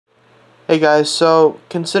Hey guys, so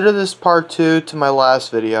consider this part 2 to my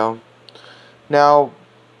last video. Now,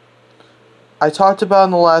 I talked about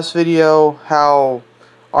in the last video how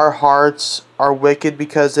our hearts are wicked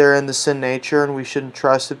because they're in the sin nature and we shouldn't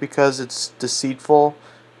trust it because it's deceitful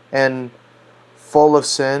and full of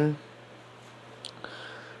sin.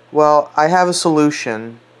 Well, I have a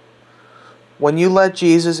solution. When you let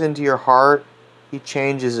Jesus into your heart, He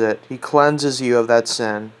changes it. He cleanses you of that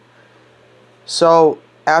sin. So,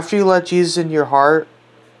 after you let Jesus into your heart,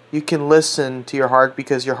 you can listen to your heart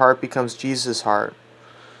because your heart becomes Jesus' heart.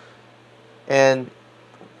 And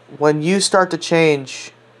when you start to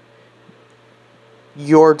change,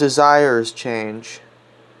 your desires change.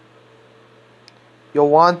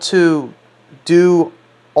 You'll want to do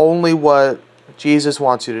only what Jesus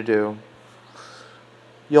wants you to do.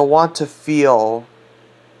 You'll want to feel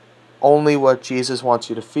only what Jesus wants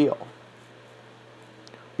you to feel.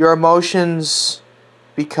 Your emotions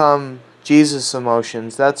become Jesus'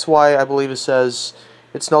 emotions. That's why I believe it says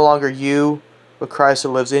it's no longer you, but Christ that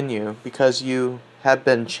lives in you, because you have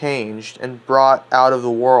been changed and brought out of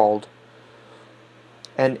the world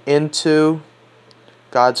and into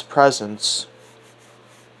God's presence.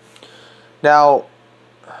 Now,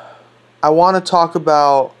 I want to talk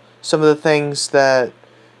about some of the things that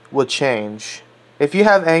would change. If you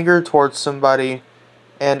have anger towards somebody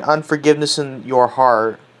and unforgiveness in your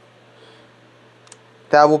heart,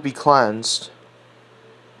 that will be cleansed.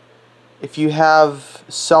 If you have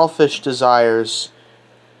selfish desires,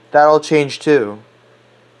 that'll change too.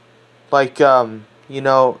 Like,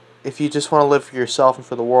 if you just want to live for yourself and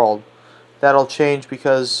for the world, that'll change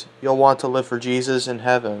because you'll want to live for Jesus in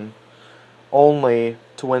heaven, only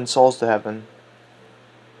to win souls to heaven.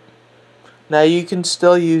 Now, you can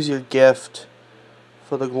still use your gift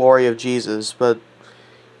for the glory of Jesus, but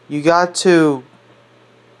you got to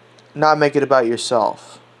not make it about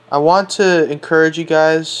yourself. I want to encourage you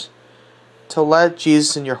guys to let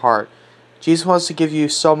Jesus in your heart. Jesus wants to give you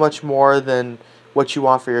so much more than what you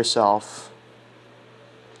want for yourself.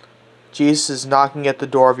 Jesus is knocking at the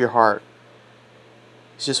door of your heart.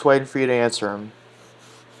 He's just waiting for you to answer Him.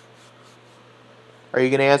 Are you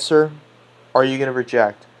going to answer, or are you going to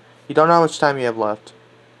reject? You don't know how much time you have left.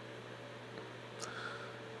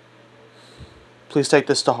 Please take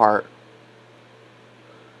this to heart.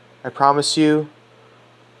 I promise you,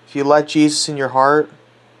 if you let Jesus in your heart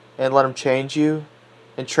and let Him change you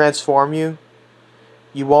and transform you,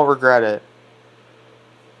 you won't regret it.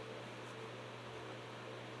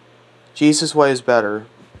 Jesus' way is better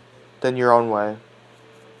than your own way.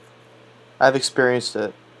 I've experienced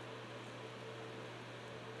it.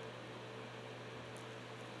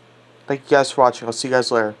 Thank you guys for watching. I'll see you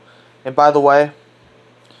guys later. And by the way,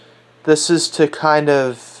 this is to kind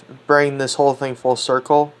of bring this whole thing full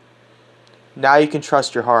circle. Now you can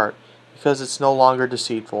trust your heart because it's no longer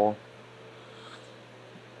deceitful.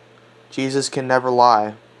 Jesus can never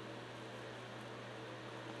lie.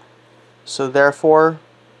 So therefore,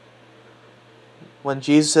 when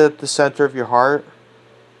Jesus is at the center of your heart,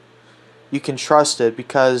 you can trust it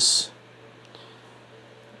because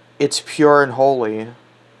it's pure and holy.